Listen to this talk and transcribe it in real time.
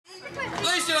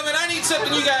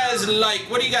something you guys like.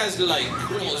 What do you guys like?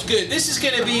 Oh, it's good. This is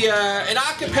going to be an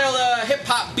a cappella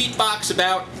hip-hop beatbox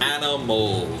about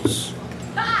animals.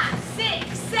 5,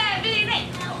 6, 7, 8.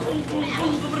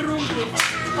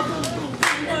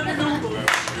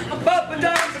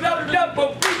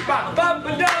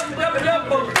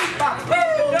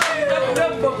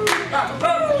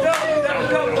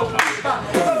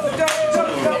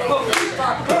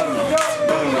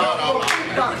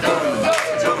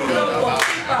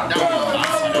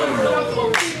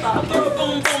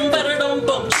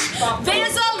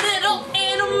 There's a little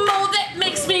animal that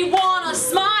makes me wanna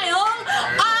smile.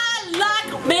 I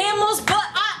like mammals, but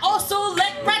I also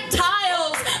like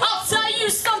reptiles. I'll tell you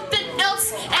something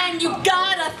else, and you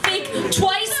gotta think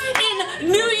twice. In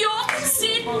New York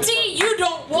City, you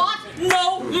don't want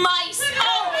no mice.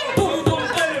 Oh, boom, boom,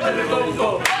 boom,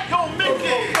 boom. Yo,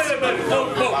 Mickey!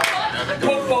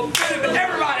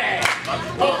 Everybody!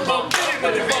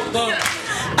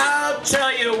 I'll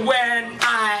tell you when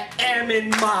I am in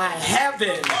my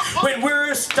heaven, when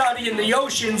we're studying the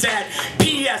oceans at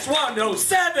PS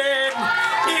 107.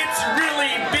 It's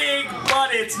really big,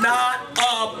 but it's not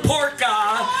a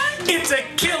porca. It's a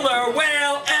killer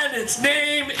whale, and its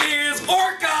name is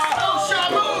Orca.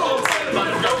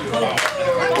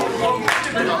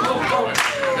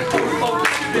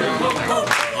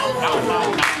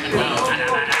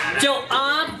 Yo,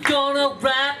 I'm gonna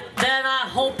rap, then I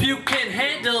hope you can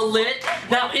handle it.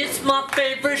 Now it's my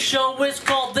favorite show, it's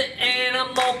called The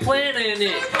Animal Planet.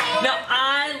 Now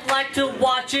I like to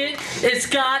watch it, it's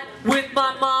got with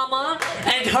my mama,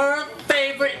 and her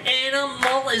favorite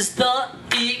animal is the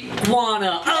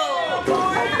iguana. Oh!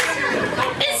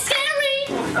 It's scary.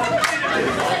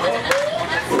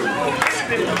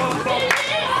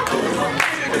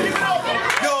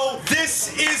 Yo,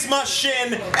 this is my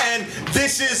shin and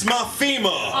this is my femur.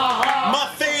 My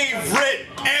favorite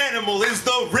animal is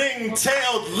the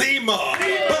ring-tailed lemur.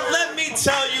 But let me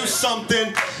tell you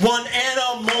something, one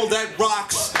animal that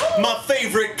rocks, my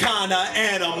favorite kind of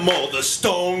animal, the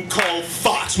stone cold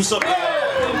fox. What's up, man?